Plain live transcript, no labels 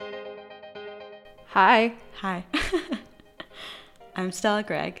Hi. Hi. I'm Stella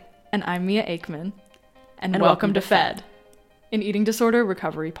Gregg. And I'm Mia Aikman. And welcome to Fed, an eating disorder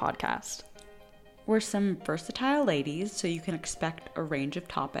recovery podcast. We're some versatile ladies, so you can expect a range of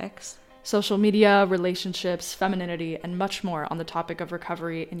topics. Social media, relationships, femininity, and much more on the topic of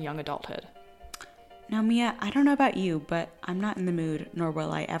recovery in young adulthood. Now, Mia, I don't know about you, but I'm not in the mood, nor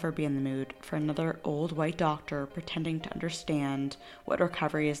will I ever be in the mood, for another old white doctor pretending to understand what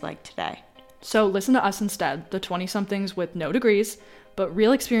recovery is like today. So listen to us instead, the 20-somethings with no degrees, but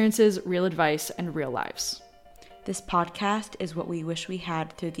real experiences, real advice, and real lives. This podcast is what we wish we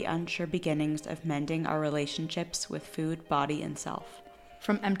had through the unsure beginnings of mending our relationships with food, body, and self.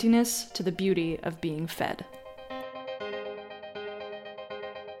 From emptiness to the beauty of being fed.